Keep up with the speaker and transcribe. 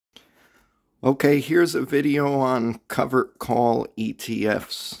Okay, here's a video on covered call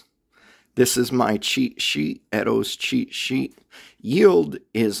ETFs. This is my cheat sheet, Edo's cheat sheet. Yield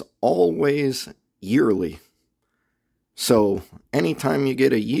is always yearly. So anytime you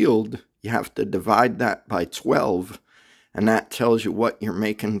get a yield, you have to divide that by 12, and that tells you what you're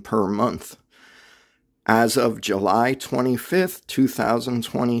making per month. As of July 25th,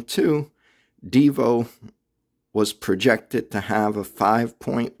 2022, DIVO was projected to have a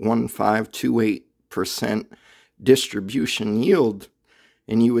 5.1528% distribution yield.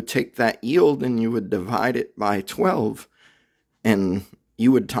 And you would take that yield and you would divide it by 12, and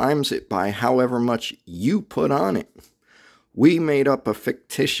you would times it by however much you put on it. We made up a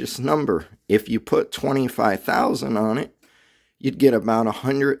fictitious number. If you put $25,000 on it, you'd get about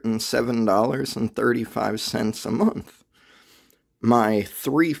 $107.35 a month. My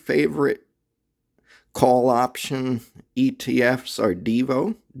three favorite call option ETFs are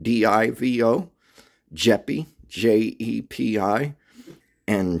DIVO, DIVO, JEPI, JEPI,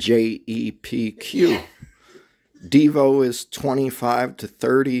 and JEPQ. DIVO is 25 to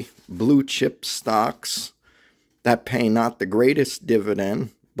 30 blue chip stocks that pay not the greatest dividend,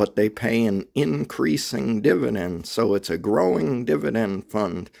 but they pay an increasing dividend. So it's a growing dividend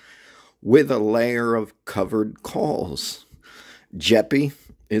fund with a layer of covered calls. JEPI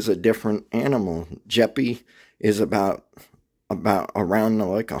is a different animal. JEPI is about around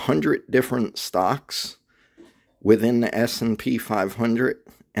like 100 different stocks within the S&P 500,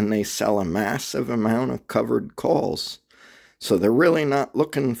 and they sell a massive amount of covered calls. So they're really not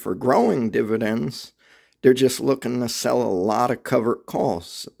looking for growing dividends. They're just looking to sell a lot of covered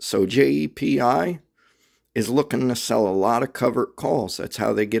calls. So JEPI is looking to sell a lot of covered calls. That's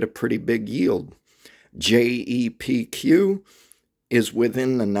how they get a pretty big yield. JEPQ is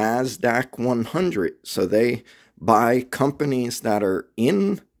within the NASDAQ 100. So they buy companies that are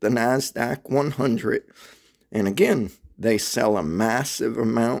in the NASDAQ 100. And again, they sell a massive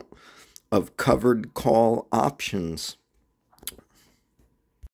amount of covered call options.